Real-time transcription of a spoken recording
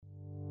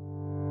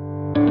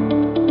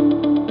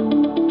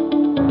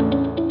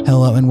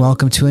Hello and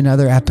welcome to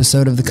another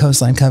episode of the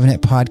Coastline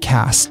Covenant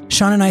podcast.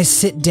 Sean and I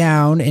sit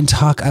down and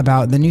talk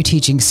about the new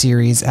teaching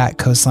series at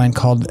Coastline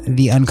called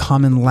The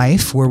Uncommon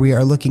Life, where we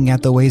are looking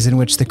at the ways in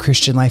which the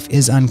Christian life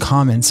is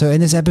uncommon. So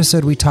in this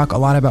episode, we talk a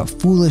lot about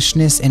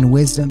foolishness and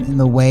wisdom in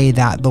the way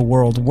that the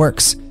world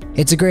works.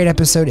 It's a great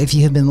episode. If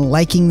you have been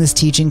liking this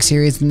teaching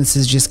series, then this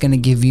is just going to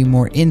give you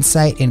more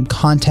insight and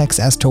context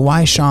as to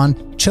why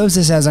Sean chose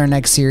this as our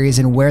next series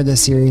and where the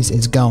series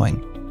is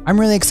going. I'm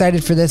really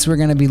excited for this. We're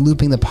going to be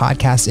looping the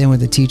podcast in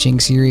with the teaching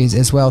series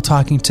as well,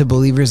 talking to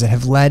believers that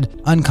have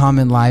led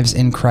uncommon lives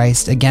in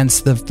Christ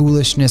against the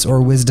foolishness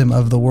or wisdom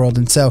of the world.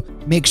 And so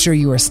make sure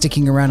you are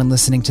sticking around and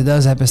listening to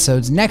those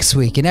episodes next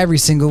week and every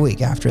single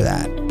week after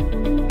that.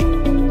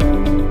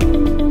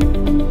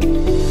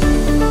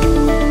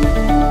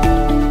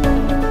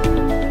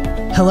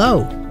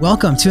 Hello,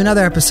 welcome to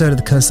another episode of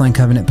the Coastline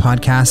Covenant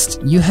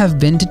podcast. You have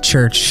been to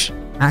church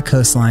at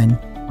Coastline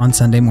on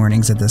Sunday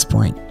mornings at this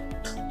point.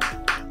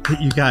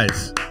 You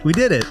guys, we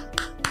did it.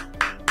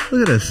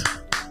 Look at us.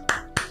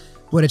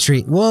 What a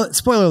treat. Well,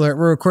 spoiler alert,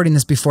 we're recording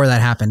this before that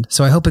happened,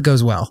 so I hope it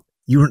goes well.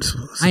 You weren't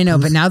supposed to. I know,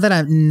 but now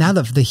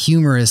the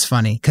humor is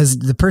funny because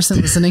the person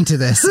listening to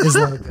this is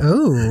like,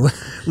 oh.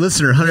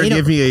 Listener, Hunter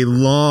gave me a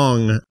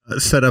long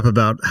setup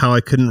about how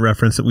I couldn't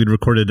reference that we'd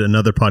recorded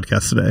another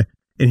podcast today.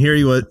 And here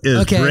he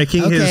is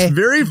breaking his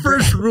very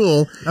first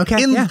rule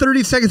in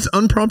 30 seconds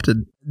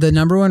unprompted. The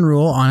number one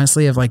rule,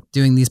 honestly, of like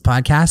doing these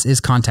podcasts is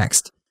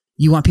context.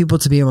 You want people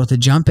to be able to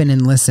jump in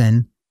and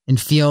listen and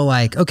feel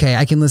like, okay,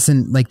 I can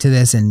listen like to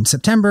this in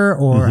September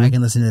or I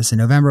can listen to this in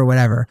November or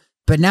whatever.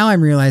 But now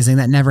I'm realizing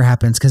that never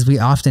happens because we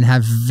often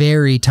have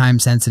very time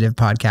sensitive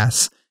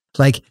podcasts.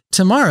 Like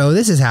tomorrow,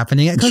 this is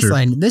happening at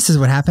Coastline. Sure. This is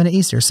what happened at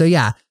Easter. So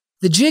yeah,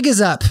 the jig is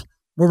up.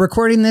 We're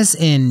recording this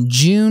in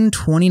June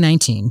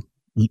 2019.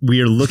 We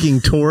are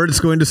looking towards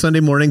going to Sunday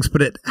mornings,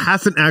 but it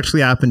hasn't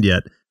actually happened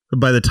yet. But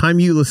by the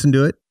time you listen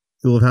to it,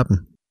 it will have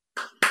happened.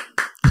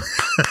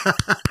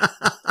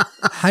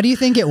 How do you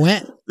think it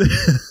went?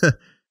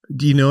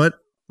 Do you know what?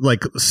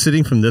 Like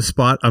sitting from this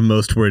spot, I'm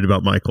most worried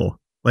about Michael.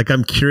 Like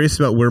I'm curious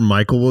about where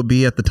Michael will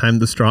be at the time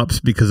this drops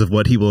because of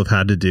what he will have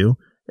had to do.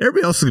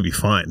 Everybody else is going to be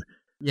fine.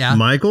 Yeah.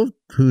 Michael,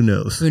 who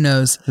knows? Who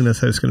knows? Who knows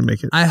how he's going to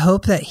make it? I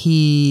hope that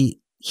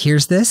he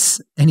hears this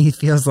and he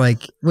feels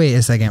like, wait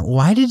a second,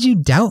 why did you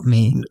doubt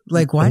me?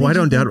 Like, why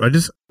don't doubt him? I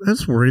just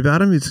worry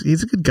about him.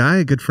 He's a good guy,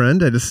 a good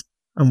friend.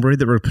 I'm worried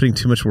that we're putting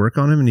too much work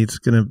on him and he's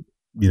going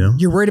to,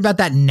 You're worried about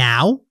that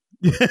now?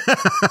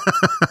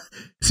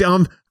 See,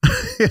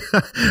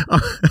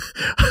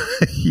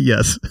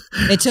 yes.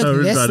 It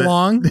took this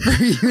long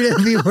for you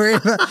to be worried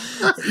about,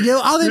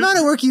 all the amount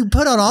of work you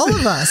put on all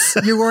of us.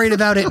 You're worried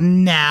about it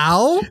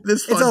now?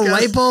 It's a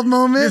light bulb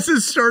moment. This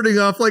is starting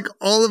off like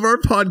all of our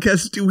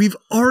podcasts do. We've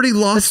already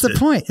lost it.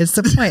 It's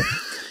the point.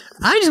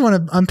 I just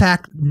want to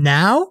unpack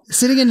now,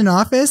 sitting in an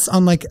office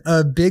on like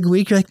a big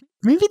week. You're like,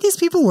 maybe these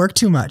people work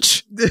too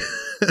much.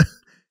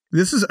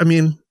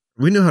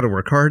 We know how to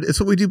work hard. It's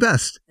what we do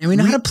best. And we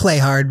know how to play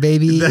hard,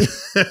 baby.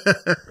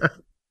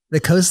 The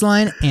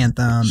Coastline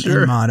anthem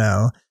and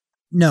motto.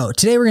 No,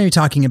 today we're going to be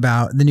talking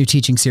about the new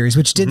teaching series,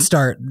 which did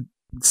start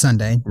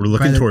Sunday. We're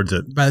looking towards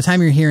it. By the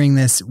time you're hearing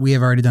this, we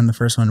have already done the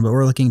first one, but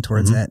we're looking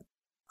towards it.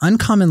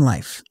 Uncommon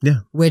Life. Yeah.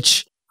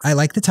 Which I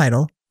like the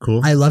title.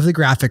 Cool. I love the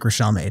graphic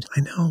Rochelle made.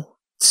 I know.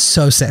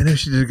 So sick. I know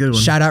she did a good one.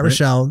 Shout out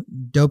Rochelle.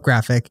 Dope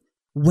graphic.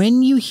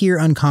 When you hear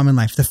Uncommon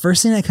Life, the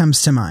first thing that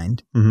comes to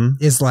mind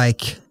is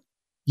like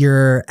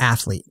your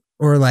athlete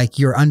or like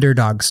your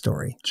underdog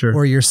story,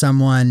 or you're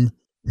someone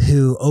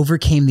who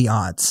overcame the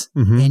odds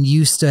and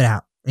you stood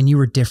out and you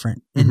were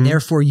different and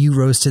therefore you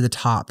rose to the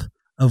top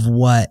of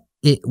what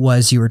it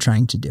was you were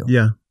trying to do.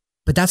 Yeah.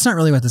 But that's not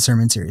really what the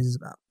sermon series is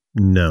about.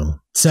 No.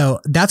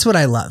 So that's what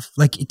I love.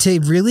 Like to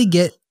really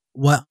get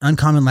what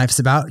Uncommon Life is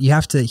about, you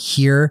have to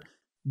hear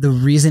the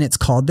reason it's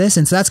called this.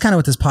 And so that's kind of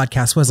what this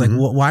podcast was like.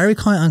 Why are we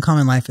calling it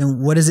Uncommon Life and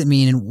what does it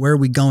mean and where are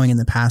we going in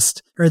the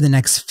past or the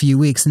next few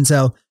weeks? And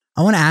so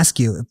I want to ask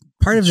you,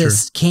 part of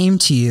this came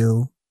to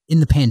you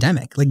in the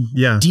pandemic, like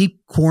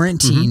deep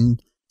quarantine.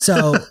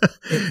 So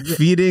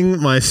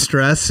feeding my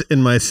stress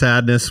and my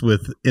sadness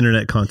with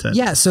internet content.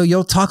 Yeah. So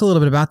you'll talk a little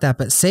bit about that,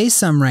 but say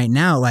some right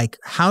now, like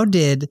how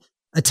did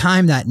a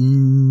time that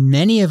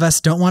many of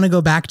us don't want to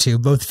go back to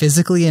both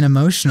physically and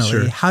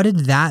emotionally, how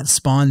did that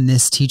spawn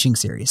this teaching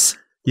series?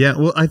 Yeah.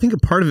 Well, I think a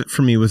part of it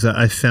for me was that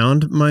I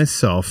found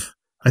myself,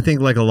 I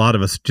think like a lot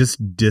of us,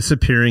 just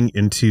disappearing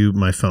into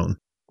my phone,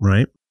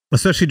 right?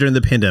 Especially during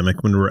the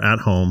pandemic when we're at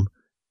home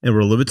and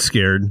we're a little bit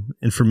scared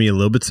and for me a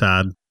little bit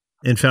sad,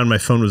 and found my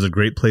phone was a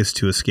great place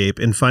to escape,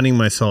 and finding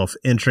myself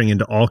entering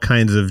into all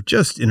kinds of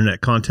just internet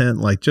content,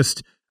 like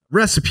just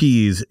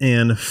recipes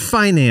and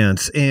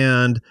finance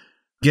and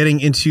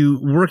getting into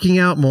working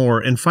out more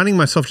and finding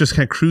myself just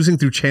kind of cruising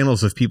through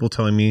channels of people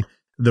telling me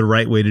the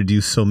right way to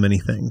do so many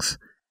things.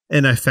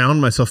 And I found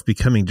myself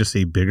becoming just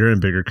a bigger and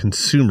bigger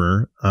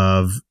consumer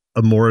of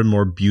a more and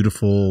more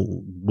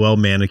beautiful,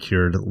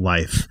 well-manicured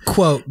life.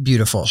 Quote,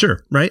 beautiful.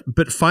 Sure, right?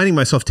 But finding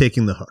myself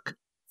taking the hook,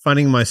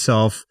 finding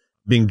myself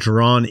being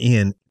drawn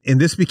in. And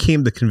this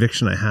became the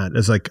conviction I had.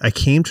 It's like I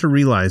came to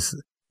realize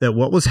that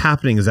what was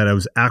happening is that I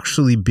was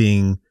actually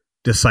being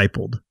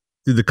discipled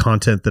through the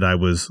content that I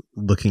was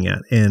looking at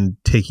and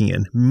taking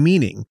in.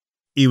 Meaning,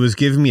 it was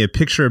giving me a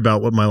picture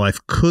about what my life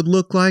could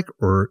look like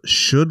or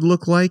should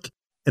look like.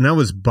 And I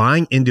was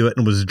buying into it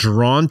and was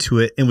drawn to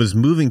it and was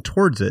moving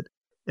towards it.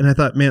 And I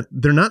thought, man,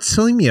 they're not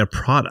selling me a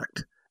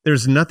product.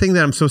 There's nothing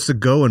that I'm supposed to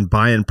go and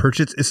buy and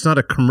purchase. It's not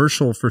a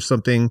commercial for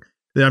something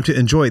that I'm to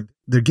enjoy.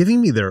 They're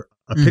giving me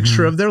a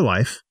picture of their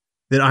life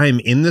that I am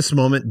in this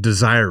moment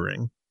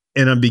desiring.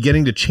 And I'm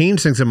beginning to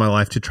change things in my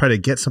life to try to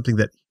get something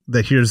that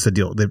here's the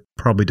deal, they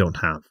probably don't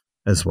have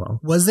as well.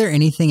 Was there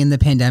anything in the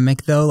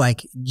pandemic though,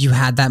 like you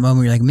had that moment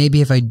where you're like,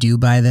 maybe if I do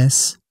buy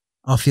this,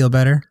 I'll feel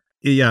better?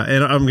 Yeah.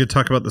 And I'm going to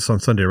talk about this on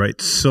Sunday, right?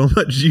 So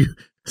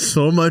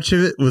much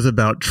of it was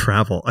about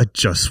travel. I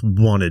just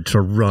wanted to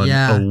run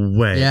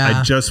away. Yeah.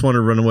 I just want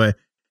to run away.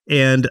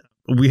 And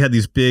we had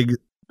these big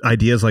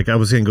ideas. Like I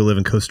was going to go live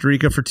in Costa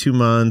Rica for 2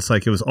 months.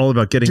 Like it was all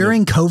about getting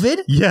during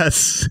COVID.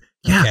 Yes.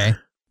 Yeah. Okay.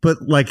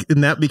 But like,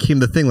 and that became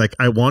the thing. Like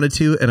I wanted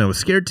to, and I was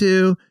scared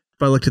to,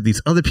 but I looked at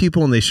these other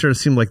people and they sure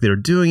seemed like they were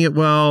doing it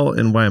well.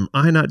 And why am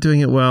I not doing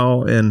it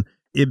well? And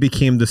it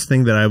became this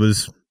thing that I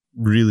was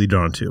really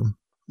drawn to.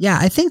 Yeah.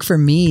 I think for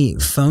me,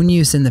 phone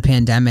use in the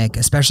pandemic,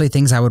 especially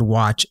things I would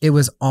watch, it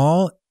was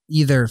all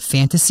either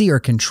fantasy or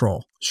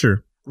control.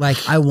 Sure. Like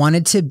I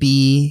wanted to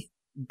be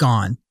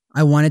gone.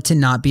 I wanted to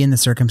not be in the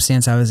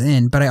circumstance I was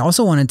in, but I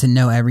also wanted to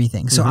know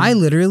everything. So I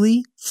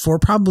literally, for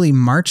probably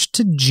March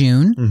to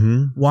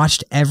June,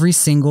 watched every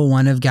single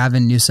one of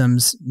Gavin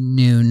Newsom's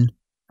noon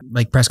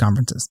like press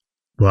conferences.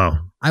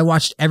 Wow. I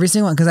watched every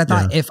single one because I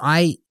thought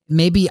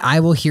maybe I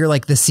will hear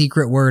like the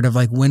secret word of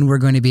like when we're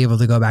going to be able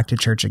to go back to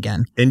church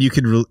again. And you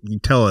could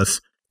tell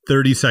us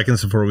 30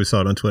 seconds before we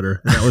saw it on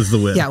Twitter. And that was the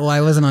win. Yeah, well,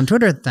 I wasn't on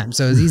Twitter at the time,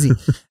 so it was easy.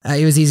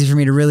 It was easy for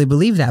me to really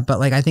believe that. But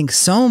like, I think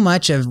so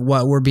much of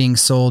what we're being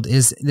sold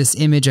is this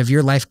image of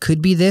your life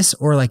could be this,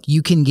 or like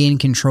you can gain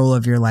control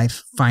of your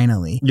life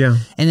finally. Yeah.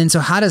 And then so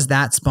how does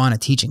that spawn a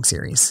teaching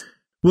series?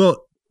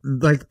 Well,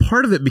 like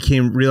part of it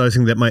became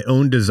realizing that my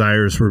own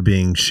desires were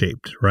being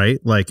shaped, right?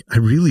 Like I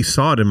really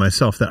saw it in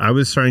myself that I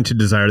was starting to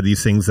desire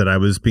these things that I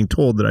was being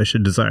told that I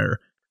should desire.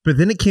 But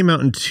then it came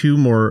out in two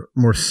more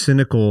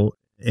cynical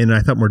and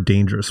I thought more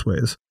dangerous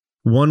ways.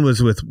 One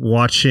was with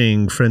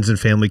watching friends and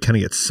family kind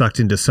of get sucked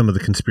into some of the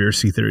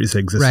conspiracy theories that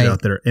existed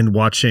out there and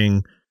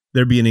watching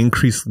there be an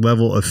increased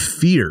level of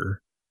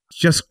fear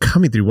just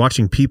coming through,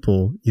 watching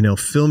people,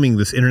 filming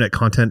this internet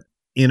content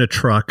in a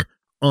truck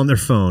on their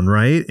phone,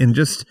 right? And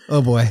just,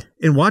 oh boy.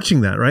 And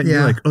watching that, right? Yeah.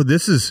 You're like, oh,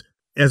 this is,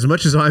 as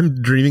much as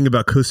I'm dreaming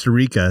about Costa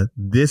Rica,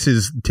 this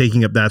is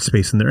taking up that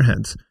space in their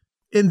heads.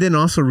 And then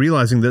also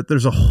realizing that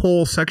there's a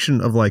whole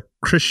section of like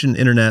Christian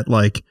internet,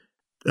 like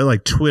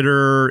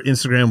Twitter,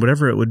 Instagram,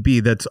 whatever it would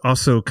be, that's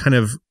also kind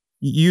of,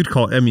 you'd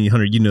call,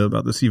 Hunter, you know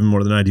about this even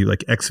more than I do,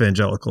 like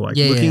ex-evangelical, like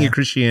looking at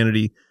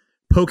Christianity,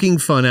 poking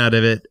fun out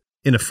of it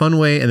in a fun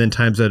way, and then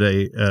times at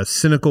a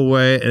cynical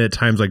way, and at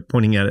times like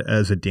pointing at it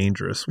as a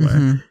dangerous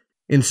way.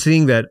 And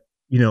seeing that,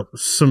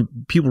 some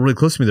people really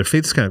close to me, their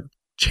faith is kind of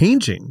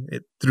changing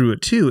through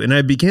it too. And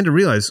I began to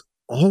realize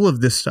all of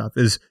this stuff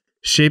is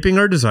shaping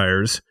our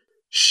desires,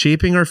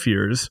 shaping our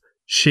fears,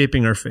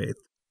 shaping our faith.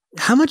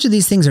 How much of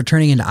these things are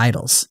turning into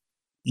idols?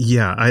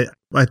 Yeah,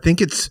 I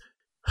think it's...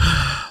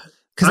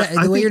 Because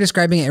the way you're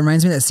describing it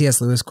reminds me of that C.S.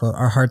 Lewis quote,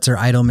 our hearts are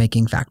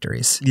idol-making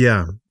factories.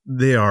 Yeah,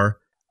 they are.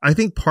 I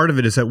think part of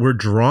it is that we're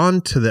drawn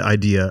to the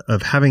idea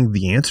of having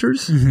the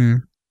answers.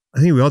 I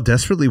think we all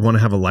desperately want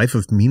to have a life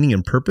of meaning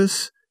and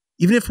purpose,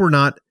 even if we're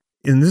not,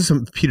 and this is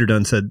something Peter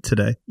Dunn said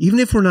today, even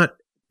if we're not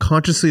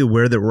consciously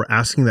aware that we're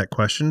asking that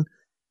question,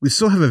 we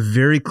still have a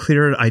very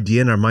clear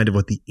idea in our mind of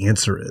what the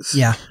answer is.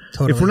 Yeah,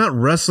 totally. If we're not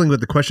wrestling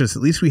with the questions,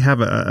 at least we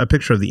have a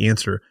picture of the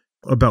answer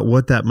about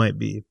what that might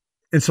be.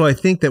 And so I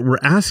think that we're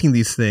asking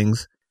these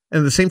things. And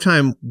at the same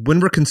time, when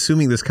we're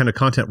consuming this kind of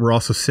content, we're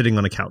also sitting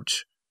on a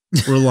couch.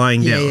 We're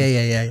lying down.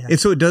 Yeah. And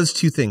so it does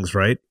two things,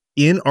 right?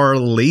 In our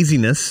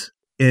laziness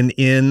and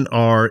in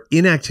our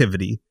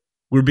inactivity,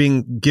 we're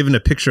being given a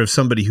picture of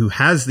somebody who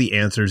has the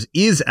answers,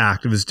 is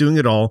active, is doing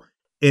it all.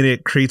 And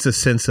it creates a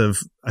sense of,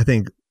 I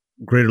think,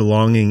 greater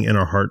longing in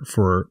our heart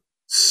for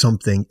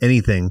something,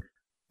 anything,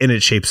 and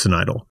it shapes an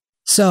idol.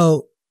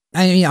 So,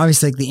 I mean,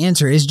 obviously, like the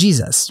answer is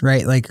Jesus,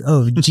 right? Like,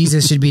 oh,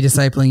 Jesus should be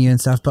discipling you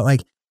and stuff. But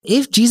like,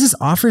 if Jesus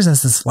offers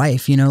us this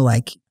life,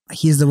 like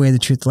he's the way, the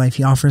truth, the life,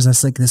 he offers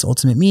us like this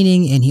ultimate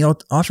meaning, and he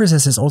offers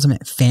us this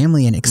ultimate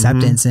family and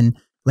acceptance. And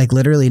like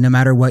literally, no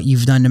matter what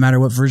you've done, no matter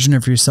what version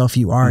of yourself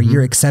you are,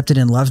 you're accepted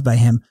and loved by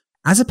him.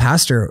 As a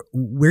pastor,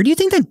 where do you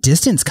think that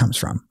distance comes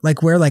from?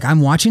 Like where like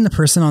I'm watching the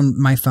person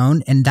on my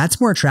phone and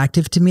that's more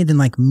attractive to me than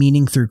like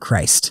meaning through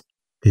Christ.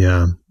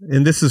 Yeah.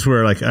 And this is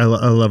where like I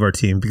love our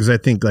team, because I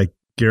think like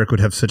Garrick would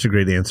have such a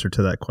great answer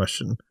to that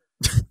question.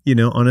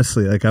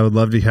 Honestly, like I would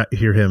love to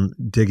hear him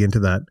dig into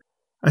that.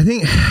 I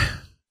think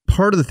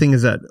part of the thing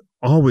is that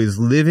always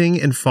living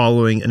and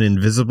following an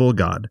invisible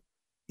God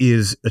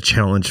is a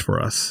challenge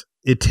for us.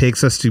 It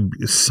takes us to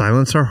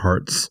silence our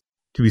hearts,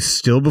 to be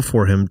still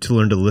before him, to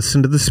learn to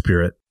listen to the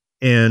Spirit,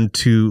 and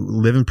to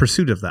live in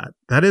pursuit of that.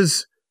 That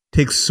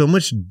takes so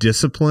much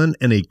discipline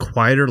and a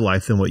quieter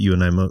life than what you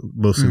and I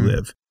mostly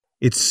live.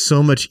 It's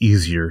so much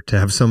easier to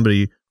have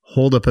somebody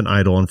hold up an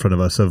idol in front of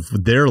us of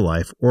their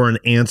life or an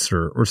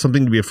answer or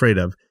something to be afraid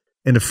of,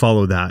 and to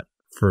follow that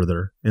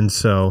further. And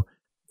so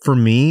for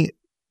me,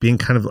 being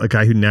kind of a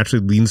guy who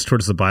naturally leans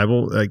towards the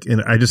Bible,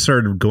 and I just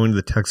started going to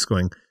the text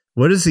going,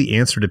 what is the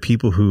answer to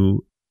people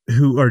who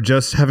are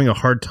just having a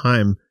hard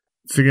time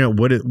figuring out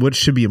what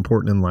should be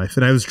important in life?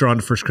 And I was drawn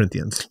to 1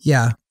 Corinthians.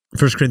 Yeah.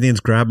 1 Corinthians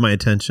grabbed my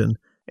attention.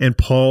 And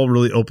Paul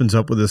really opens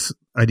up with this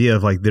idea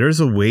of like, there's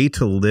a way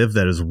to live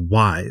that is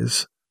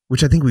wise,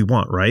 which I think we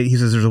want, right? He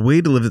says there's a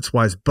way to live that's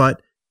wise,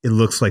 but it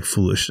looks like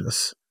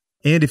foolishness.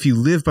 And if you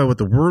live by what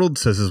the world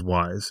says is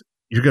wise,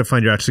 you're going to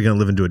find you're actually going to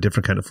live into a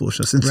different kind of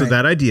foolishness. And so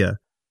that idea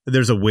that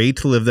there's a way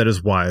to live that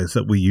is wise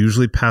that we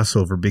usually pass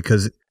over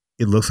because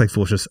it looks like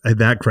foolishness,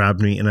 that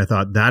grabbed me. And I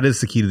thought that is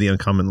the key to the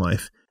uncommon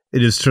life.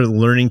 It is to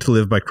learning to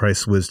live by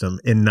Christ's wisdom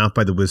and not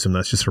by the wisdom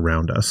that's just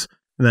around us.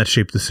 And that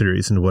shaped the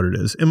series into what it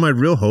is. And my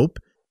real hope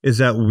is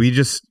that we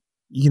just,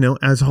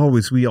 as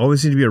always, we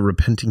always need to be a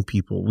repenting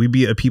people. We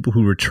be a people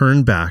who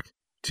return back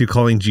to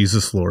calling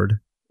Jesus Lord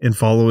and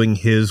following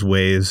his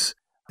ways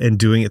and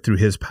doing it through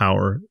his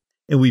power.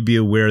 And we be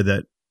aware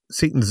that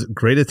Satan's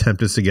great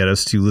attempt is to get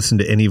us to listen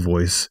to any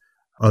voice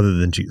other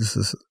than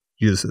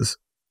Jesus's.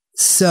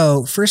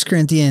 So 1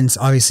 Corinthians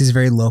obviously is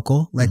very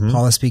local, like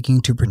Paul is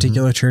speaking to a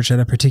particular church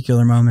at a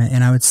particular moment.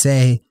 And I would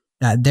say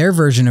that their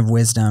version of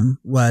wisdom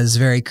was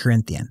very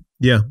Corinthian.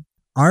 Yeah.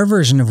 Our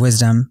version of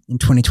wisdom in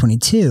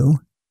 2022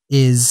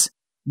 is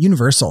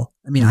universal.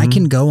 I mean, I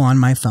can go on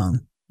my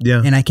phone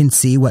and I can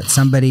see what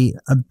somebody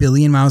a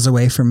billion miles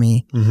away from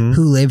me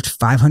who lived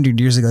 500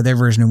 years ago, their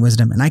version of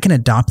wisdom, and I can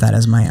adopt that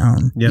as my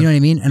own. You know what I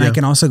mean? And I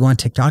can also go on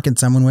TikTok and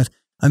someone with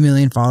 1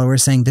 million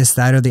followers saying this,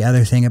 that, or the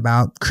other thing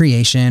about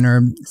creation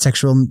or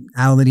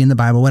sexuality in the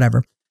Bible,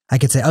 whatever. I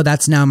could say, oh,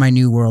 that's now my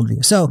new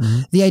worldview. So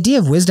the idea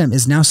of wisdom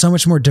is now so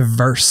much more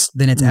diverse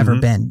than it's ever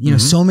been.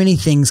 So many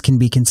things can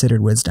be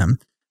considered wisdom.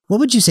 What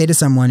would you say to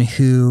someone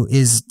who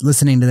is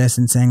listening to this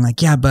and saying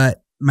like, yeah,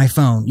 but my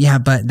phone,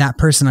 but that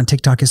person on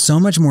TikTok is so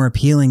much more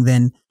appealing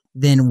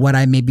than what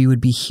I maybe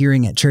would be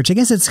hearing at church? I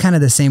guess it's kind of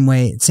the same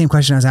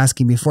question I was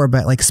asking before,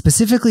 but like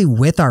specifically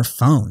with our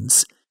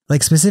phones,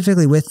 like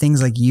specifically with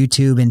things like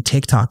YouTube and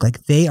TikTok,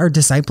 like they are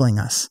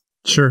discipling us.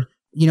 Sure.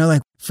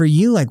 Like for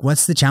you, like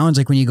what's the challenge?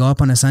 Like when you go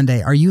up on a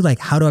Sunday, are you like,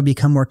 how do I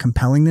become more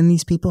compelling than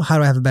these people? How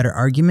do I have a better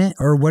argument?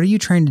 Or what are you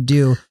trying to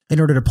do in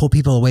order to pull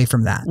people away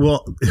from that?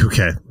 Well,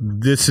 okay.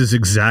 This is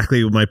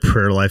exactly my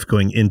prayer life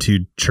going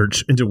into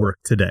church, into work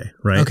today,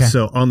 right? Okay.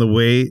 So on the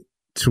way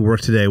to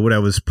work today, what I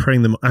was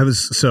praying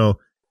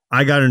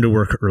I got into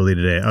work early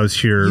today. I was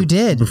here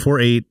before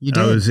 8.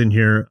 I was in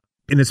here,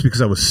 and it's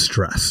because I was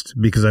stressed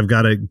because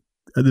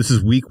this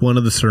is week 1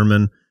 of the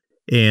sermon.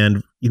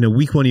 And,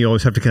 week 1, you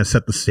always have to kind of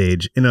set the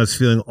stage. And I was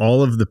feeling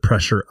all of the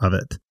pressure of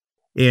it.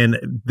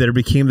 And there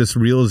became this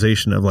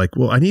realization of like,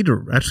 well, I need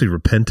to actually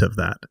repent of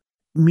that.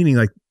 Meaning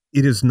like,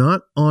 it is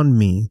not on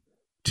me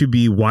to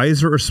be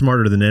wiser or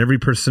smarter than every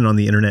person on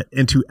the internet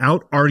and to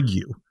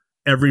out-argue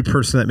every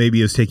person that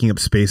maybe is taking up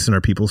space in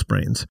our people's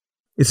brains.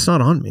 It's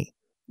not on me.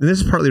 And this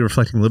is partly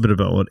reflecting a little bit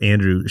about what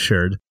Andrew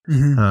shared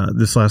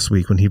this last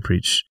week when he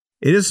preached.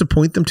 It is to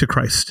point them to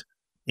Christ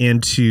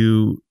and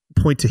to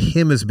point to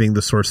him as being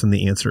the source and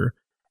the answer.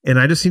 And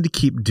I just need to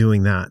keep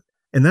doing that.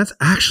 And that's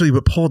actually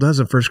what Paul does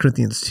in 1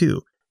 Corinthians 2.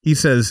 He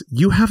says,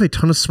 you have a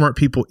ton of smart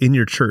people in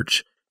your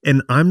church,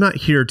 and I'm not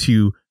here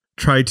to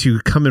try to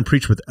come and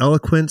preach with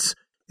eloquence.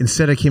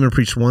 Instead, I came and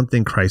preached one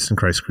thing, Christ and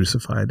Christ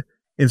crucified.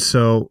 And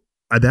so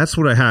that's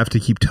what I have to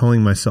keep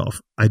telling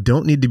myself. I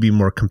don't need to be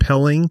more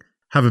compelling,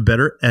 have a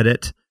better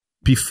edit,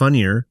 be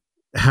funnier,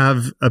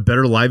 have a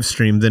better live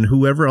stream than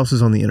whoever else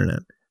is on the internet.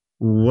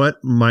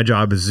 What my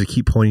job is to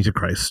keep pointing to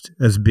Christ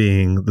as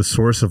being the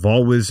source of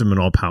all wisdom and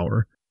all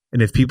power.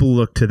 And if people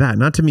look to that,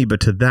 not to me,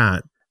 but to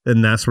that,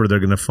 then that's where they're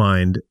going to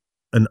find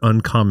an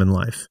uncommon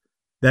life.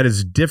 That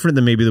is different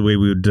than maybe the way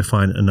we would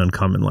define an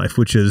uncommon life,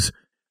 which is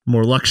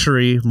more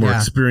luxury, more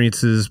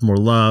experiences, more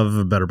love,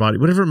 a better body,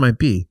 whatever it might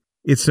be.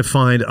 It's to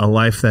find a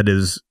life that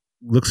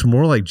looks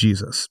more like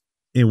Jesus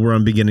and where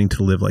I'm beginning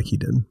to live like he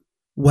did.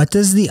 What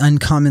does the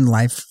uncommon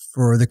life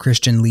for the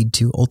Christian lead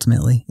to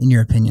ultimately, in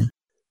your opinion?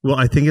 Well,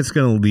 I think it's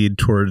going to lead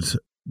towards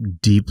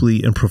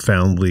deeply and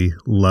profoundly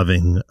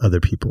loving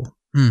other people.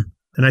 And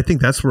I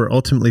think that's where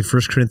ultimately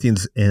 1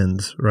 Corinthians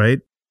ends, right?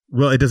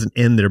 Well, it doesn't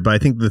end there, but I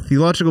think the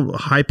theological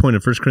high point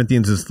of 1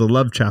 Corinthians is the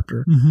love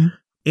chapter.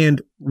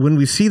 And when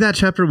we see that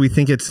chapter, we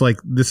think it's like,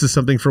 this is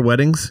something for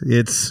weddings.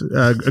 It's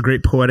a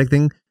great poetic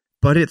thing,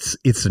 but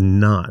it's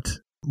not.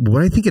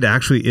 What I think it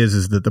actually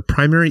is that the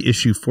primary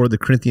issue for the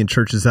Corinthian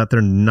church is that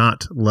they're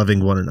not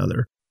loving one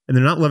another. And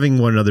they're not loving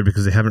one another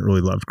because they haven't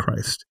really loved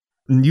Christ.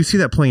 And you see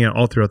that playing out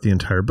all throughout the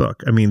entire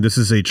book. I mean, this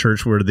is a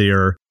church where they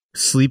are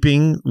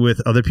sleeping with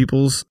other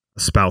people's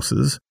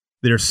spouses.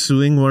 They're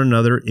suing one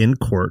another in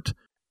court.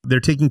 They're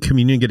taking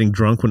communion, getting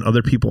drunk when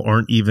other people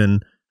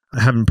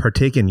haven't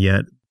partaken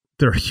yet.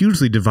 They're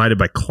hugely divided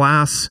by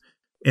class.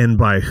 and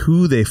by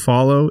who they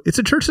follow. It's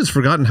a church that's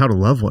forgotten how to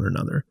love one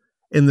another.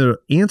 And the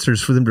answer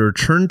is for them to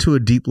return to a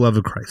deep love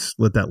of Christ,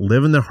 let that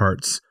live in their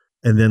hearts,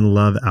 and then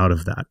love out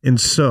of that. And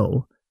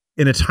so,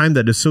 in a time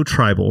that is so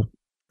tribal,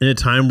 in a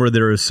time where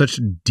there is such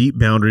deep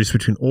boundaries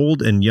between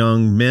old and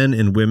young, men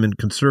and women,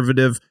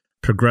 conservative,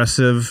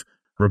 progressive,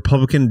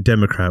 Republican,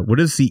 Democrat, what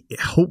is the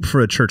hope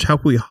for a church? How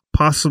can we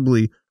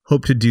possibly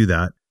hope to do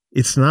that?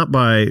 It's not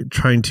by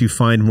trying to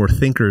find more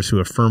thinkers who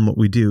affirm what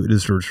we do. It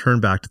is to return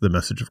back to the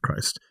message of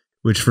Christ,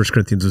 which 1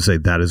 Corinthians would say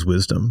that is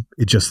wisdom.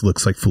 It just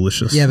looks like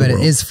foolishness. Yeah, but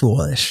it is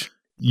foolish.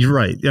 You're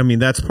right. I mean,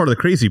 that's part of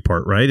the crazy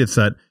part, right? It's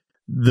that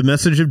the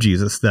message of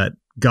Jesus, that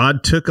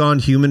God took on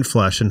human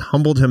flesh and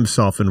humbled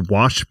himself and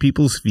washed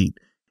people's feet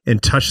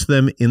and touched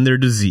them in their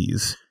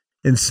disease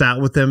and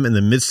sat with them in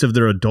the midst of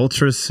their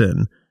adulterous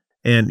sin.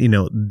 And,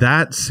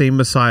 that same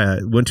Messiah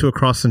went to a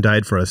cross and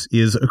died for us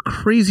is a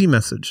crazy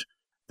message.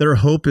 Their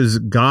hope is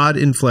God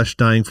in flesh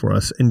dying for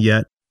us, and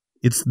yet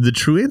it's the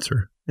true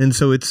answer. And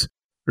so it's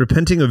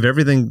repenting of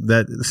everything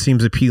that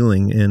seems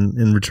appealing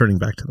and returning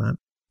back to that.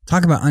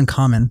 Talk about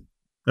uncommon.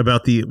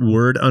 About the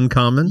word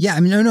uncommon? Yeah, I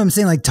mean, no, I'm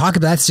saying talk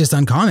about that's just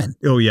uncommon.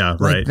 Oh, yeah,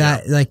 right.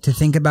 To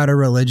think about a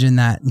religion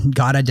that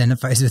God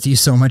identifies with you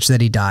so much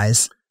that he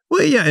dies.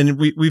 Well, yeah, and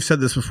we've said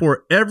this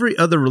before. Every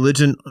other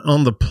religion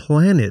on the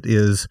planet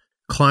is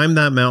climb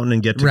that mountain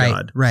and get to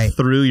God. Right.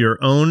 Through your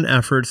own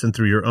efforts and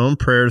through your own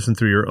prayers and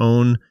through your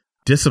own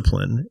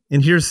discipline.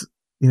 And here's,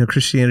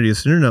 Christianity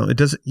is, no, it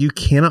doesn't, you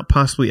cannot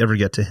possibly ever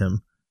get to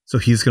him. So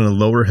he's going to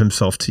lower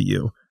himself to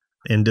you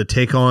and to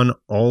take on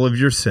all of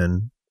your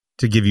sin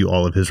to give you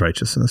all of his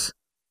righteousness.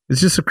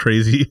 It's just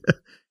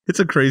it's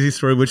a crazy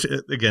story, which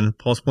again,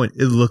 Paul's point,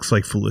 it looks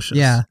like foolishness.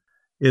 Yeah.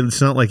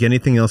 It's not like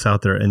anything else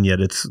out there, and yet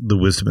it's the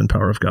wisdom and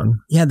power of God.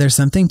 Yeah, there's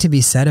something to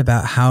be said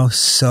about how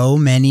so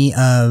many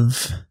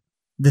of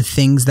the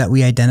things that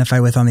we identify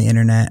with on the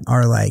internet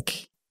are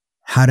like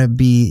how to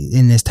be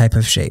in this type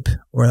of shape,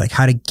 or like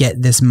how to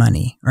get this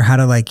money, or how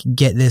to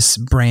get this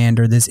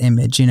brand or this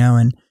image,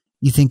 and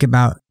you think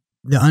about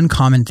the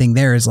uncommon thing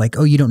there is like,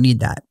 oh, you don't need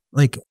that.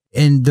 Like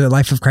in the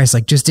life of Christ,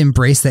 just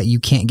embrace that you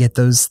can't get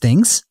those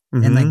things.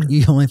 Mm-hmm. And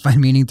you only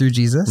find meaning through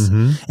Jesus.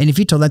 Mm-hmm. And if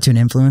you told that to an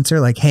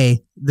influencer,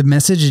 hey, the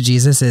message of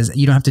Jesus is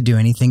you don't have to do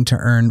anything to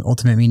earn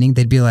ultimate meaning,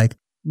 they'd be like,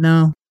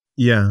 no,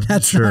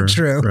 that's not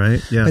true. Right.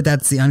 Yeah. But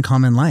that's the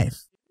uncommon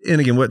life. And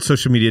again, what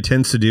social media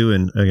tends to do,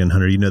 and again,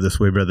 Hunter, you know this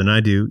way better than I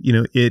do,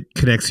 it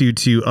connects you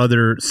to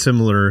other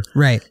similar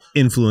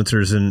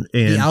influencers and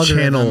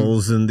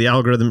channels and the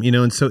algorithm,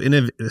 and so in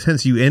a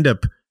sense, you end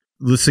up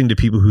listening to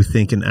people who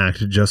think and act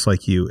just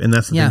like you. And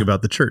that's the thing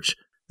about the church.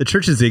 The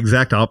church is the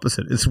exact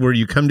opposite. It's where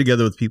you come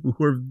together with people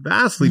who are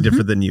vastly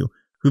different than you,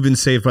 who've been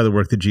saved by the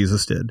work that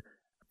Jesus did.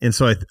 And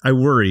so I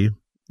worry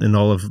in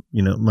all of,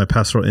 my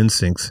pastoral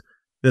instincts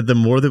that the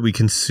more that we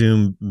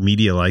consume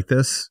media like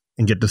this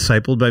and get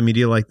discipled by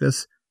media like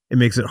this, it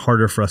makes it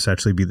harder for us to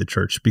actually be the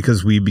church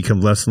because we become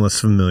less and less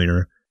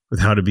familiar with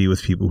how to be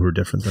with people who are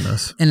different than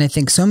us. And I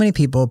think so many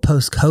people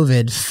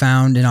post-COVID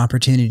found an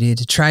opportunity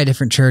to try a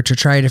different church or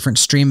try a different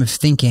stream of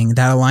thinking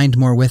that aligned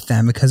more with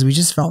them because we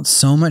just felt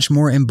so much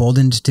more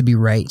emboldened to be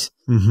right.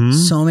 Mm-hmm.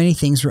 So many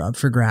things were up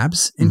for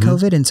grabs in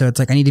COVID. And so it's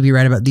I need to be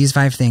right about these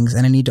 5 things,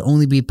 and I need to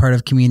only be part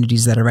of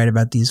communities that are right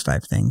about these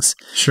 5 things.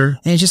 Sure.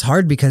 And it's just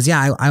hard because,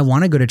 I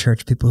want to go to church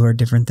with people who are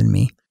different than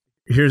me.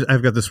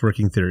 I've got this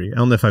working theory. I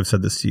don't know if I've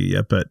said this to you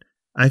yet, but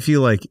I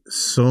feel like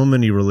so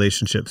many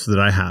relationships that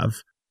I have,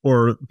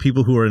 or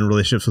people who are in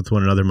relationships with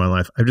one another in my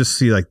life, I just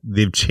see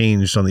they've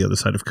changed on the other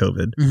side of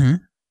COVID.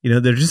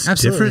 Mm-hmm. They're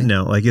just different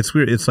now. It's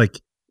weird. It's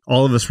like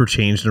all of us were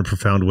changed in a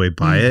profound way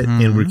by it.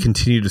 And we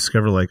continue to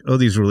discover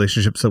these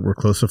relationships that we're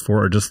close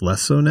before are just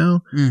less so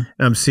now. And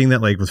I'm seeing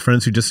that with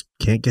friends who just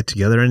can't get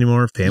together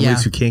anymore,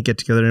 families who can't get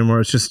together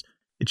anymore.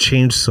 It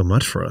changed so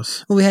much for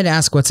us. Well, we had to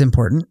ask what's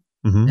important,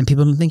 and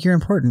people don't think you're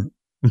important.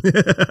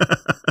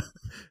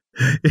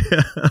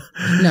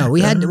 No,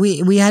 we had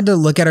to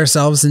look at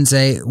ourselves and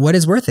say, what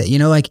is worth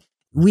it?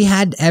 We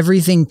had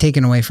everything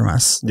taken away from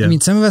us. Yeah. I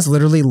mean, some of us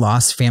literally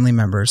lost family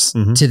members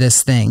to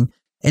this thing.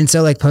 And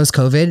so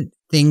post-COVID,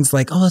 things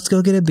oh, let's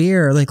go get a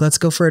beer, or let's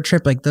go for a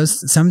trip.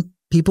 Some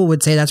people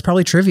would say that's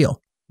probably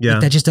trivial. Yeah.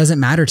 That just doesn't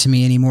matter to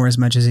me anymore as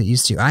much as it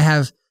used to. I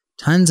have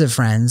tons of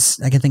friends,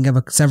 I can think of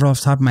several off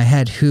the top of my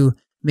head, who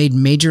made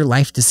major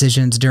life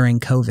decisions during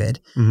COVID.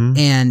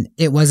 And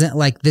it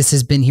wasn't this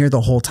has been here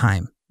the whole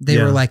time. They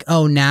were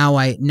oh, now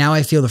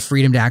I feel the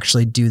freedom to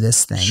actually do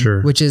this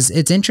thing, which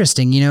it's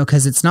interesting,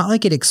 because it's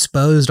not it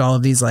exposed all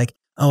of these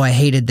oh, I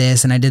hated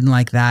this and I didn't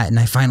like that. And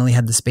I finally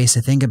had the space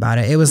to think about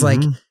it. It was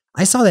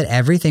I saw that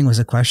everything was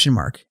a question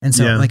mark. And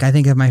so I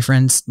think of my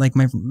friends,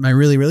 my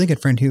really, really good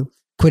friend who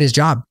quit his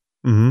job.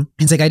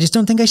 It's I just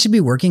don't think I should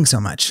be working so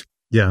much.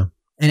 Yeah.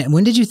 And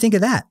when did you think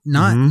of that?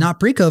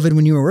 Not pre-COVID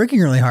when you were working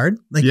really hard.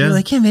 You're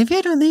maybe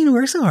I don't need to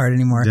work so hard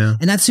anymore. Yeah.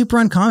 And that's super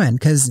uncommon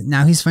because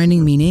now he's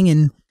finding meaning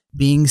in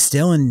being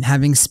still and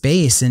having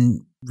space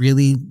and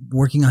really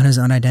working on his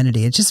own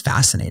identity. It's just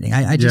fascinating.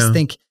 I just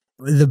think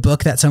the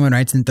book that someone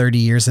writes in 30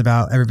 years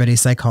about everybody's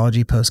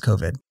psychology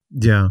post-COVID,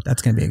 Yeah.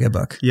 That's going to be a good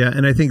book. Yeah.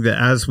 And I think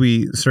that as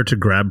we start to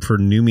grab for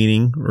new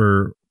meaning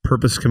or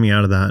purpose coming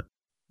out of that,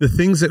 the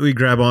things that we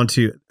grab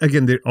onto,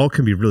 again, they all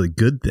can be really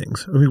good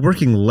things. I mean,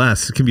 working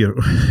less can be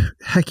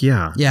heck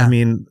yeah. Yeah. I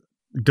mean,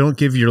 don't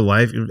give your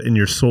life and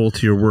your soul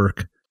to your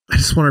work. I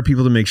just want our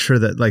people to make sure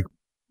that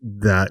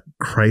that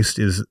Christ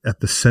is at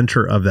the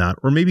center of that.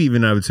 Or maybe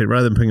even I would say,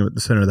 rather than putting him at the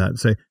center of that,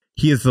 say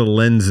he is the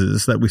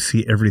lenses that we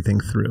see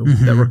everything through,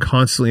 that we're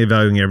constantly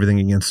evaluating everything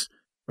against.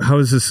 How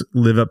does this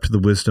live up to the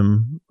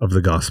wisdom of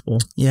the gospel?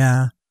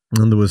 Yeah.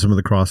 And the wisdom of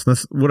the cross. And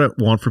that's what I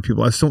want for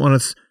people. I don't want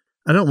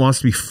us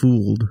to be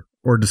fooled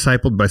or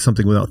discipled by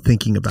something without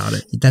thinking about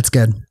it. That's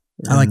good.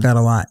 I like that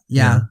a lot.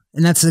 Yeah.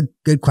 And that's a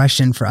good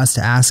question for us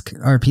to ask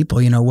our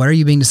people. What are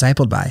you being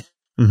discipled by?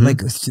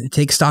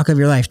 Take stock of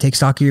your life, take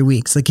stock of your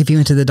weeks. Like if you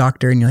went to the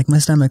doctor and you're like, my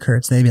stomach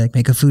hurts, they'd be like,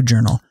 make a food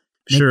journal,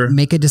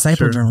 make a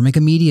disciple journal, make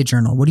a media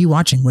journal. What are you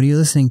watching? What are you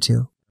listening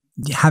to?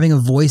 Having a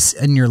voice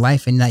in your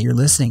life and that you're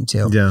listening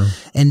to. Yeah.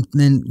 And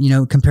then,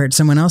 compare it to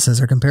someone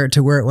else's or compare it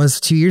to where it was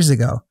 2 years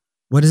ago.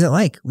 What is it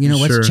like?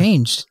 What's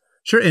changed?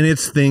 Sure. And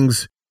it's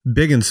things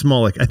big and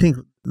small. Like I think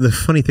the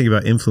funny thing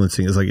about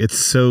influencing is it's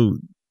so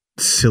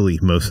silly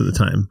most of the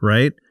time,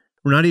 right?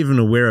 We're not even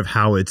aware of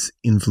how it's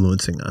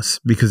influencing us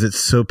because it's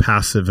so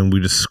passive and we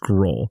just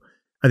scroll.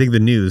 I think the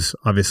news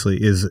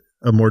obviously is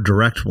a more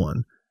direct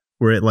one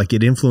where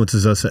it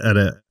influences us at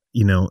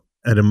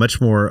a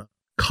much more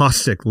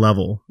caustic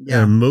level,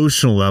 an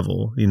emotional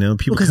level.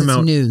 People come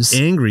out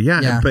angry.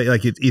 Yeah. But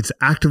it's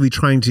actively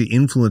trying to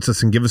influence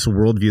us and give us a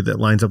worldview that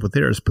lines up with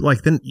theirs.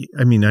 But then,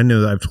 I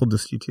know that I've told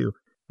this to you too,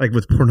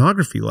 with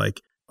pornography,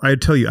 I'd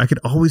tell you, I could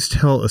always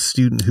tell a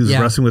student who's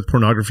wrestling with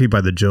pornography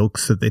by the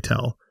jokes that they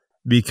tell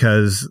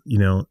because,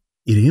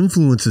 it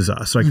influences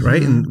us,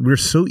 right? And we're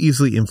so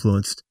easily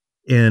influenced.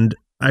 And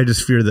I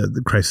just fear that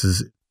the Christ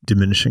is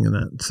diminishing in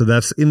that. So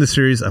that's in the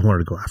series. I wanted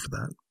to go after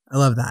that. I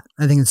love that.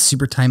 I think it's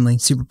super timely,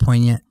 super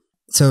poignant.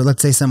 So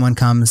let's say someone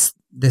comes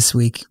this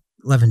week,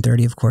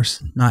 11:30, of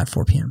course, not at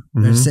 4 p.m.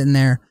 They're sitting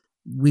there,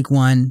 week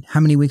 1.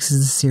 How many weeks is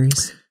this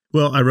series?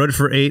 Well, I wrote it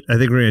for 8. I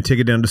think we're going to take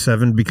it down to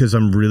 7 because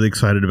I'm really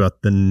excited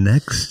about the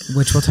next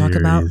Which we'll talk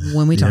about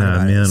when we talk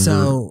about it.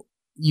 So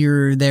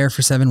you're there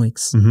for 7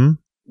 weeks.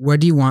 Where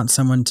do you want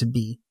someone to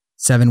be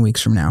 7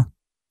 weeks from now?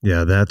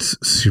 Yeah, that's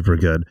super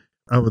good.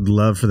 I would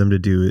love for them to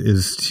do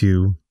is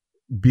to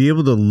be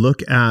able to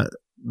look at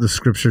the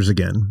scriptures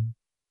again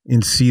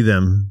and see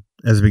them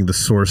as being the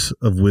source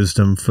of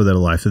wisdom for their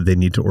life that they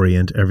need to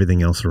orient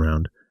everything else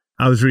around.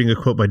 I was reading a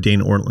quote by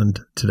Dane Ortland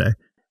today,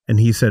 and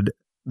he said,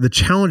 the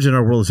challenge in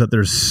our world is that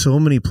there's so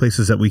many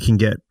places that we can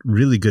get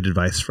really good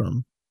advice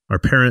from. Our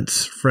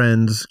parents,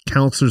 friends,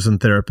 counselors, and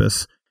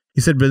therapists.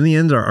 He said, but in the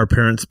end, our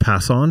parents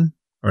pass on,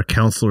 our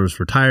counselors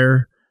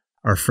retire,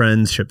 our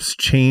friendships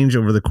change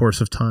over the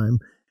course of time,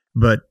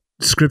 but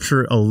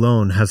Scripture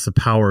alone has the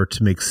power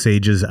to make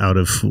sages out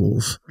of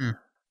fools.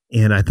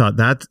 And I thought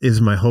that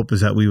is my hope,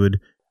 is that we would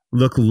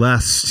look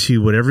less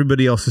to what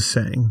everybody else is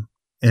saying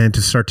and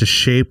to start to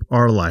shape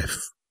our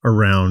life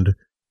around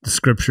the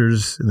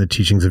scriptures and the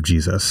teachings of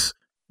Jesus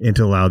and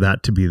to allow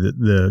that to be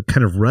the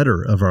kind of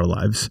rudder of our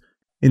lives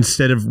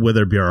instead of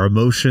whether it be our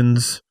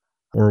emotions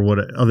or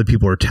what other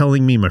people are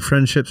telling me, my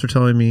friendships are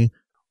telling me,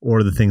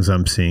 or the things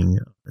I'm seeing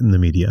in the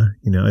media.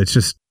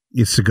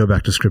 It's to go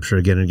back to scripture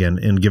again and again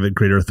and give it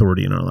greater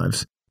authority in our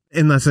lives.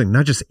 And that's the thing,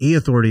 not just a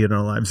authority in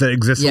our lives that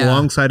exists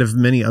alongside of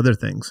many other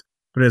things,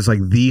 but it's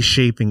the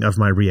shaping of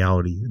my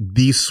reality,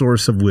 the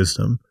source of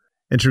wisdom,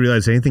 and to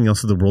realize anything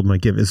else that the world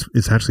might give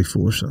is actually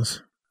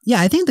foolishness.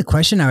 Yeah, I think the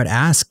question I would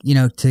ask,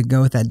 to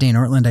go with that Dane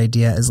Ortland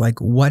idea is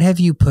what have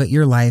you put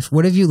your life,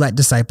 what have you let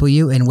disciple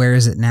you, and where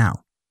is it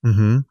now?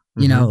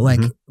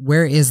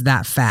 Where is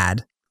that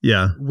fad?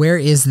 Yeah. Where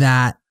is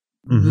that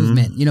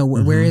movement?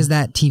 Where is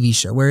that TV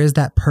show? Where is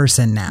that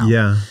person now?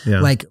 Yeah.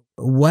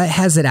 What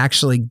has it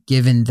actually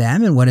given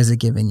them and what has it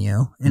given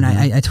you? And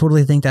I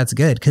totally think that's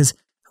good because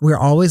we're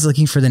always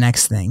looking for the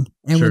next thing.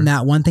 And when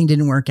that one thing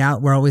didn't work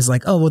out, we're always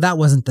like, oh, well, that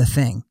wasn't the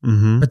thing,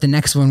 but the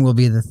next one will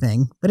be the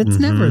thing, but it's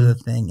never the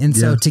thing. And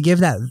so to give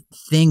that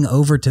thing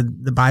over to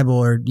the Bible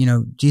or,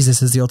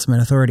 Jesus is the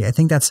ultimate authority, I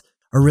think that's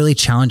a really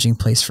challenging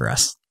place for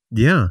us.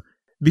 Yeah.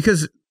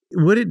 Because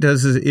what it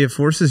does is it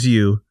forces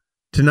you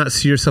to not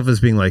see yourself as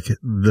being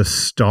the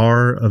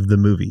star of the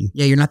movie.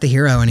 Yeah, you're not the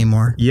hero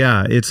anymore.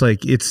 Yeah, it's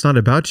it's not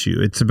about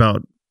you. It's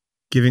about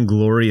giving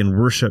glory and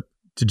worship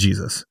to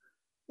Jesus.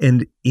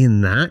 And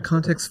in that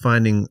context,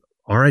 finding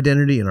our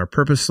identity and our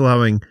purpose,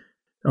 allowing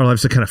our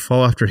lives to kind of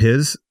fall after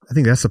his, I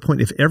think that's the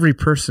point. If every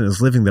person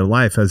is living their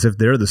life as if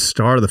they're the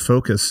star, the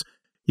focus,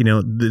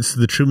 this is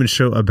the Truman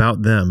Show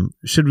about them,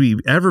 should we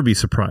ever be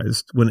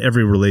surprised when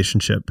every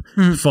relationship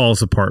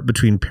falls apart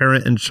between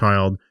parent and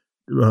child,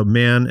 a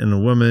man and a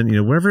woman,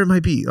 wherever it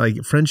might be,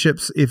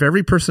 friendships? If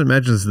every person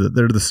imagines that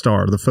they're the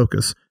star, the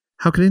focus,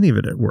 how could any of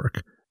it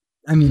work?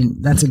 I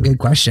mean, that's a good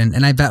question.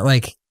 And I bet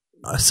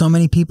so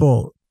many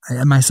people,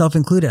 myself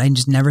included, I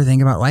just never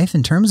think about life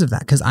in terms of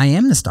that because I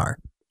am the star.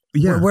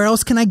 Yeah. Where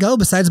else can I go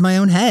besides my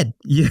own head?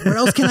 Yeah. Where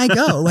else can I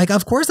go? Like,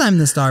 of course I'm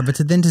the star, but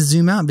to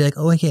zoom out and be like,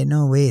 oh, okay,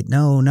 no,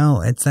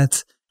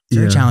 that's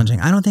very challenging.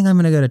 I don't think I'm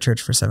going to go to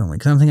church for 7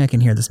 weeks. I don't think I can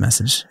hear this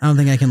message. I don't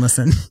think I can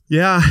listen.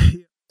 Yeah.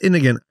 And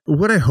again,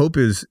 what I hope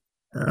is,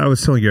 I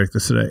was telling Garrick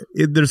this today,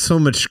 there's so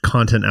much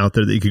content out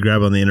there that you could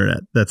grab on the internet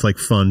that's like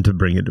fun to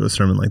bring into a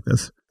sermon like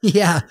this.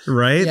 Yeah.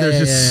 Right? Yeah, There's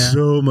just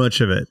so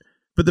much of it.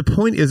 But the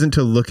point isn't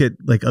to look at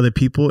like other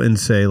people and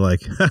say like,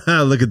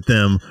 haha, look at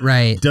them.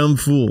 Right. Dumb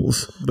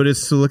fools. But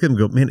it's to look at them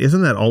and go, man,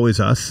 isn't that always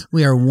us?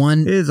 We are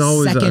one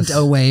second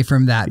away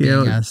from that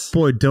being us.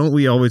 Boy, don't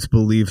we always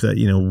believe that,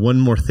 one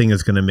more thing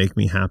is going to make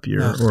me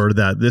happier or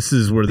that this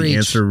is where the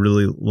answer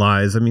really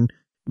lies. I mean,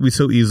 we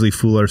so easily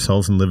fool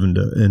ourselves and live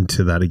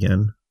into that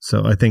again.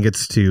 So I think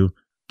it's to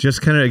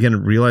just kind of,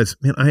 again, realize,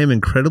 man, I am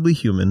incredibly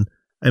human.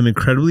 I'm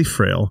incredibly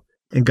frail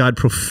and God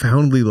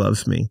profoundly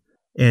loves me.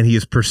 And he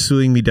is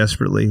pursuing me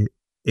desperately.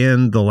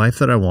 And the life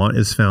that I want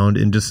is found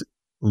in just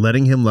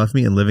letting him love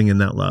me and living in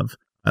that love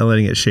and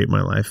letting it shape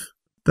my life.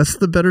 That's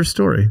the better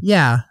story.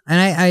 Yeah.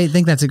 And I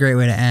think that's a great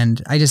way to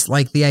end. I just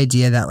like the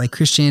idea that like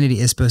Christianity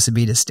is supposed to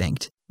be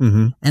distinct.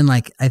 Mm-hmm. And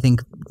like, I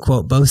think,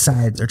 quote, both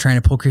sides are trying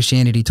to pull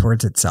Christianity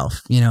towards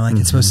itself.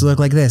 It's supposed to look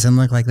like this and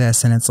look like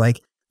this. And it's like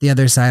the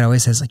other side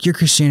always says like, your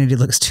Christianity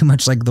looks too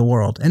much like the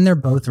world. And they're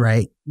both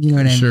right. You know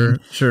what I mean?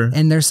 Sure.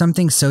 And there's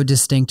something so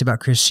distinct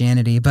about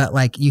Christianity, but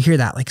like you hear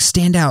that, like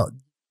stand out,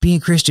 be a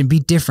Christian, be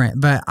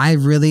different. But I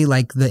really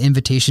like the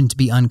invitation to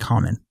be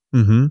uncommon.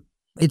 Mm-hmm.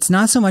 It's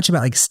not so much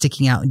about like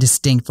sticking out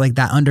distinct, like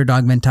that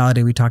underdog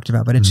mentality we talked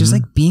about, but it's just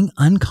like being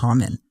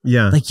uncommon.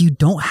 Yeah. Like you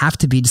don't have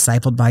to be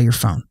discipled by your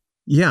phone.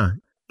 Yeah.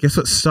 Guess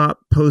what?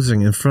 Stop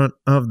posing in front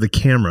of the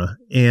camera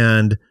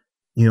and,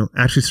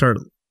 actually start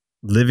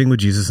living with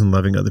Jesus and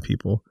loving other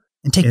people.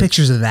 And take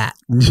pictures of that.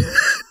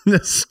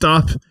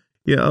 Stop.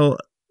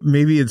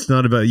 Maybe it's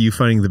not about you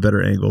finding the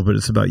better angle, but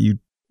it's about you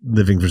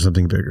living for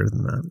something bigger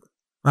than that.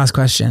 Last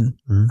question.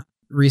 Mm-hmm.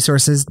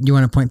 Resources you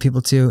want to point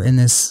people to in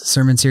this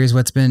sermon series?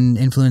 What's been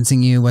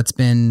influencing you? What's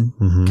been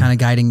kind of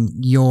guiding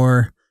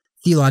your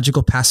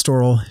theological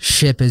pastoral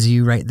ship as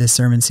you write this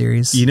sermon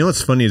series?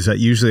 What's funny is that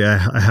usually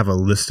I have a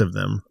list of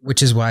them.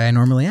 Which is why I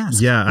normally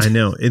ask. Yeah, I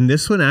know. In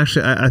this one,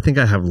 actually, I think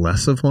I have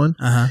less of one.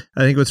 Uh-huh.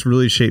 I think what's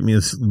really shaped me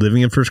is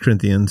living in 1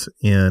 Corinthians.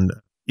 And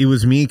it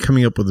was me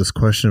coming up with this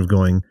question of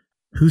going,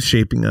 who's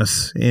shaping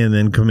us? And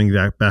then coming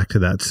back to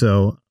that.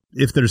 So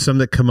if there's some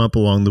that come up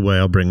along the way,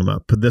 I'll bring them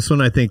up. But this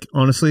one, I think,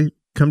 honestly,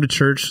 come to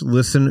church,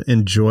 listen,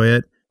 enjoy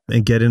it,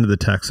 and get into the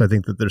text. I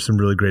think that there's some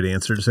really great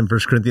answers in 1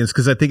 Corinthians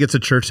because I think it's a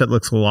church that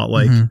looks a lot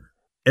like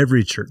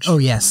every church. Oh,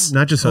 yes.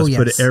 Not just us,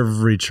 but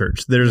every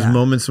church. There's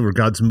moments where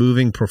God's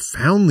moving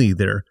profoundly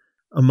there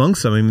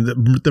amongst them. I mean,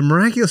 the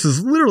miraculous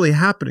is literally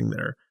happening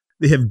there.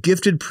 They have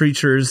gifted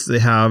preachers. They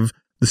have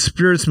the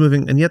Spirit's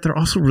moving, and yet they're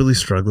also really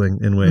struggling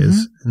in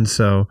ways. And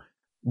so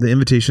the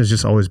invitation is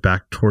just always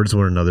back towards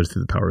one another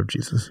through the power of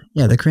Jesus.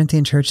 Yeah, the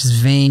Corinthian church is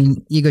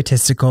vain,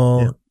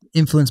 egotistical,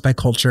 influenced by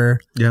culture.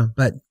 Yeah.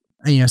 But,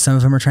 some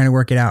of them are trying to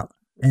work it out,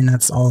 and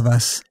that's all of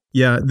us.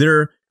 Yeah,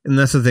 and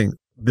that's the thing.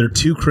 They're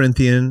too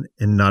Corinthian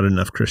and not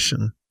enough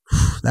Christian.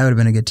 That would have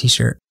been a good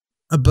t-shirt.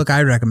 A book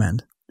I'd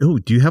recommend. Oh,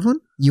 do you have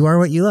one? You Are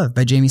What You Love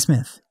by Jamie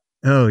Smith.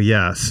 Oh,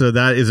 yeah. So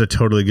that is a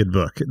totally good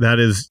book. That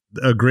is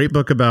a great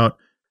book about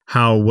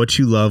how what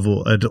you love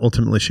will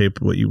ultimately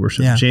shape what you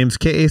worship. Yeah. James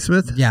K.A.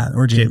 Smith? Yeah,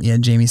 or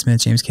Jamie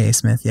Smith, James K.A.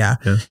 Smith. Yeah.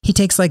 He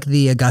takes like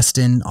the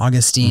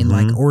Augustine,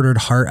 like ordered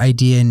heart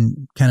idea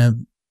and kind of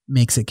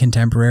makes it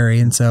contemporary.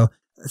 And so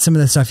some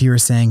of the stuff you were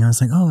saying, I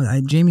was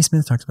like, Jamie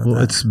Smith talks about that.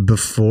 Well, it's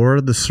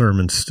before the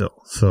sermon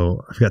still.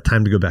 So I've got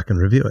time to go back and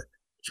review it. It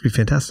should be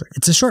fantastic.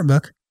 It's a short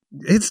book.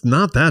 It's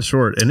not that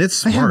short, and it's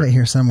smart. I have it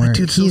here somewhere.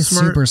 He's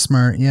so super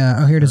smart. Yeah.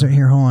 Oh, here it is right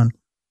here. Hold on.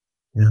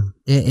 Yeah.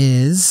 It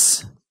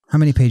is... How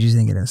many pages do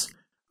you think it is?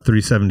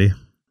 370.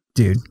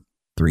 Dude,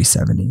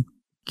 370.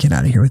 Get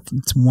out of here with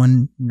it's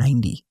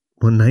 190.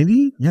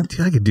 190? Yep.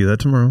 Dude, I could do that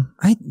tomorrow.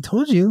 I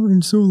told you,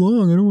 in so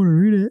long, I don't want to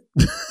read it.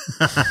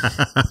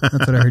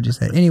 That's what I heard you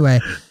say. Anyway,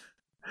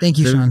 thank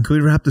you, Sean. Can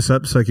we wrap this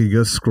up so I could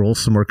go scroll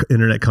some more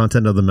internet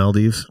content of the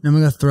Maldives? I'm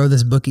going to throw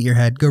this book at your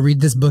head. Go read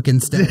this book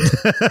instead.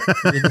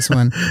 Read this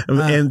one.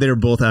 And they're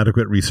both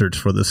adequate research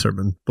for this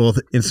sermon. Both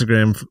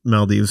Instagram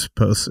Maldives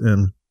posts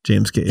and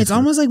James K. It's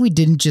almost like we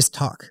didn't just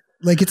talk.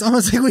 Like, it's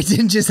almost like we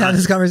didn't just have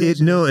this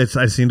conversation. I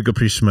just need to go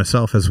preach to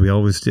myself, as we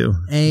always do.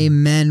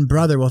 Amen,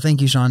 brother. Well,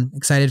 thank you, Sean.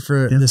 Excited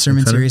for the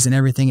sermon series and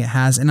everything it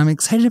has. And I'm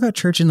excited about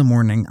church in the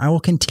morning. I will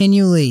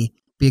continually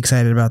be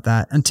excited about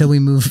that until we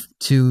move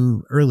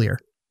to earlier.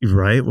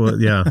 Right?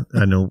 Well, yeah,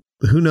 I know.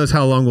 Who knows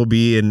how long we'll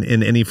be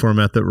in any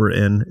format that we're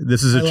in.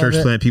 This is a church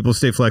plant. People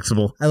stay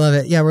flexible. I love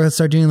it. Yeah, we're going to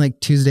start doing like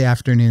Tuesday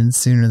afternoons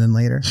sooner than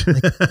later.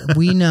 Like,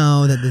 we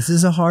know that this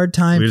is a hard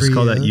time for you. We just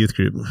call that youth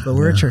group. But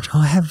we're a church.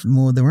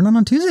 We're not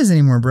on Tuesdays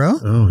anymore, bro.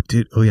 Oh,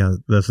 dude. Oh, yeah.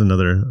 That's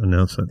another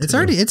announcement.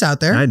 It's out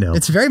there. I know.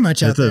 It's very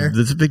much out there.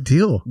 That's a big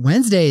deal.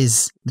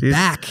 Wednesdays, dude,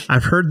 back.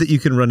 I've heard that you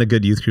can run a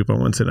good youth group on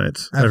Wednesday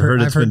nights. I've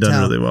heard it's been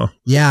done really well.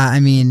 Yeah, I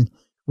mean,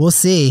 we'll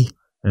see.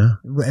 Yeah.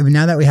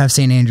 Now that we have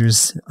St.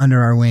 Andrews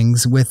under our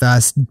wings with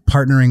us,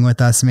 partnering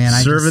with us, man.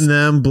 Serving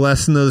them,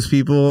 blessing those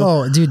people.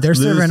 Oh, dude, they're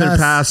serving their us.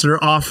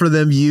 pastor, offer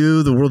them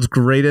you, the world's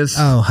greatest.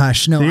 Oh,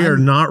 hush. No, they are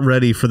not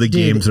ready for the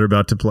games they're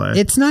about to play.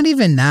 It's not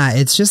even that.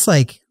 It's just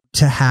like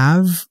to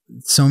have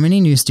so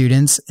many new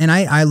students. And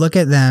I look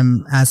at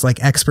them as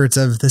like experts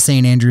of the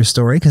St. Andrews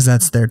story because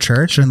that's their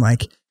church. And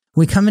like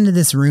we come into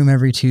this room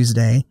every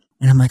Tuesday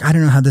and I'm like, I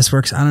don't know how this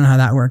works. I don't know how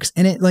that works.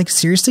 And it like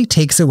seriously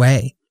takes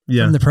away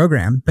from the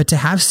program. But to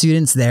have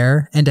students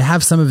there and to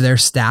have some of their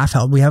staff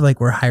help,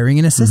 we're hiring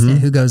an assistant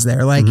who goes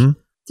there. Like,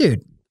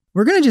 dude,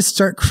 we're going to just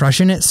start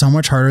crushing it so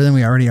much harder than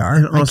we already are.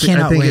 Honestly, I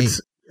cannot wait.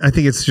 I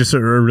think it's just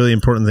a really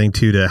important thing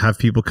too, to have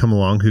people come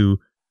along who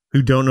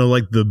don't know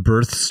like the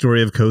birth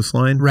story of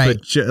Coastline, right?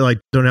 But like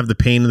don't have the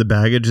pain and the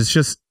baggage. It's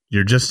just,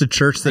 you're just a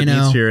church that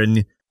meets here,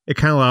 and it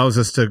kind of allows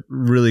us to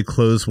really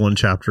close one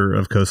chapter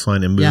of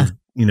Coastline and move,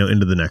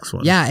 into the next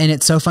one. Yeah. And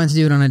it's so fun to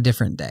do it on a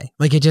different day.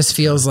 Like it just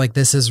feels like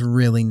this is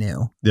really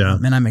new. Yeah.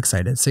 And I'm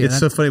excited. So it's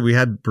so funny. We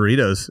had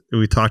burritos.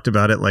 We talked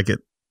about it like at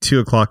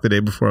 2:00 the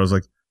day before. I was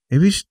like,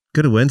 maybe we should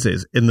go to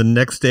Wednesdays. And the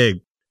next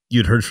day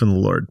you'd heard from the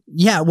Lord.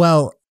 Yeah.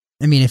 Well,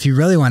 I mean, if you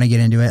really want to get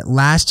into it,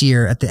 last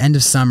year at the end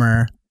of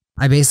summer,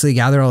 I basically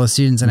gathered all the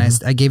students and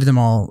I gave them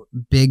all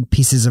big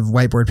pieces of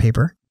whiteboard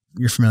paper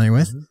you're familiar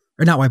with,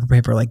 or not whiteboard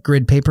paper, like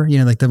grid paper,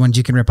 like the ones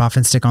you can rip off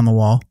and stick on the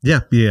wall.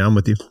 Yeah. Yeah. I'm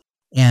with you.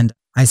 And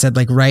I said,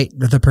 like, write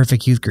the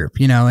perfect youth group,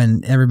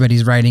 and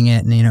everybody's writing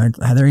it and,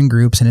 they're in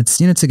groups and it's,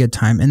 it's a good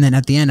time. And then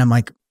at the end, I'm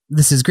like,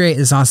 this is great.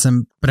 This is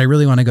awesome. But I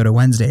really want to go to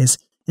Wednesdays.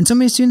 And so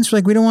many students were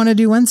like, we don't want to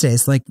do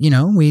Wednesdays. Like,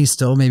 we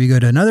still maybe go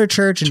to another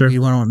church and we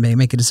want to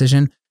make a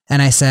decision. And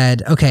I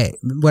said, okay,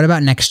 what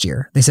about next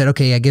year? They said,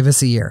 okay, yeah, give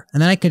us a year.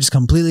 And then I just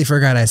completely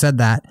forgot I said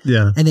that.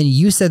 Yeah. And then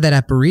you said that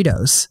at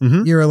Burritos.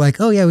 You were like,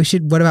 oh yeah, we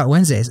should, what about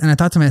Wednesdays? And I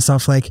thought to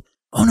myself, like,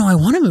 oh no, I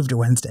want to move to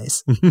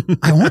Wednesdays.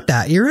 I want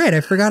that. You're right. I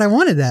forgot I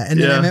wanted that. And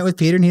then I met with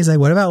Peter and he's like,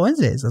 what about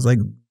Wednesdays? I was like,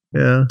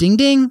 ding,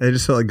 ding. I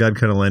just felt like God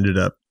kind of landed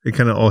up. It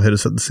kind of all hit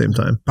us at the same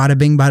time. Bada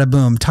bing, bada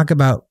boom. Talk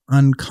about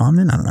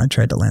uncommon. I don't know. I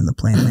tried to land the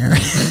plane there.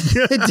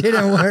 It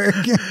didn't work.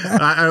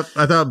 I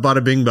thought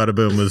bada bing, bada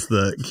boom was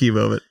the key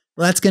moment.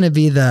 Well, that's going to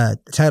be the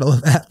title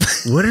of that.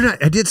 What did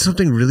I did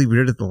something really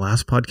weird at the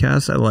last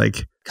podcast.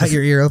 Cut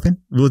your ear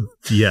open? Well,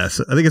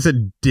 yes. I think I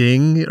said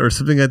ding or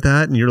something like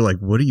that. And you're like,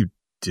 what are you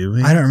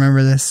doing? I don't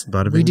remember this.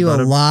 We do a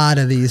bada lot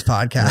of these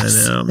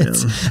podcasts. I know, man.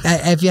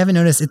 If you haven't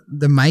noticed,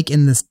 the mic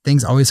in this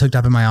thing's always hooked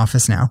up in my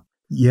office now.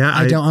 Yeah.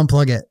 I don't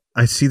unplug it.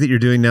 I see that you're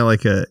doing now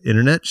like a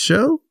internet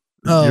show.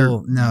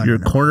 Oh, your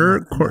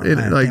corner,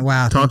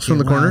 wow, talks from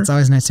the corner. It's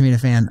always nice to meet a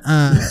fan.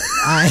 No,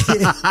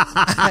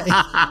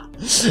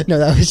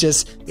 that was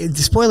just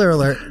spoiler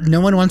alert.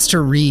 No one wants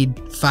to read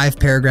 5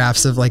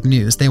 paragraphs of like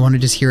news. They want to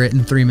just hear it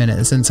in 3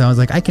 minutes. And so I was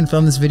like, I can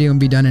film this video and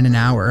be done in an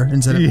hour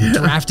instead of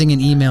drafting an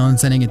email and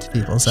sending it to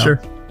people. So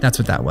that's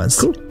what that was.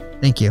 Cool.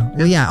 Thank you.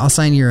 Well, yeah, I'll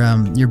sign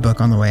your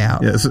book on the way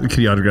out. Yeah, so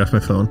can you autograph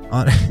my phone?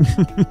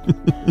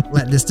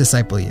 Let this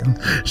disciple you.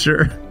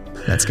 Sure.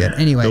 That's good.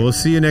 Anyway, so we'll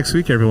see you next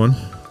week, everyone.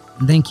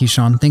 Thank you,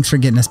 Sean. Thanks for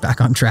getting us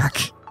back on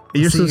track.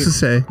 You're supposed to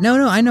say.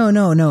 No, I know.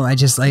 No. I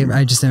just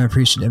am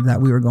appreciative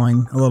that we were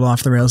going a little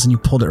off the rails and you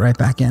pulled it right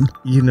back in.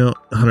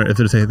 Hunter, if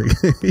there's anything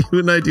you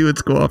and I do,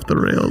 it's go off the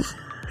rails.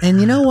 And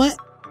you know what?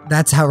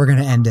 That's how we're going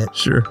to end it.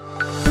 Sure.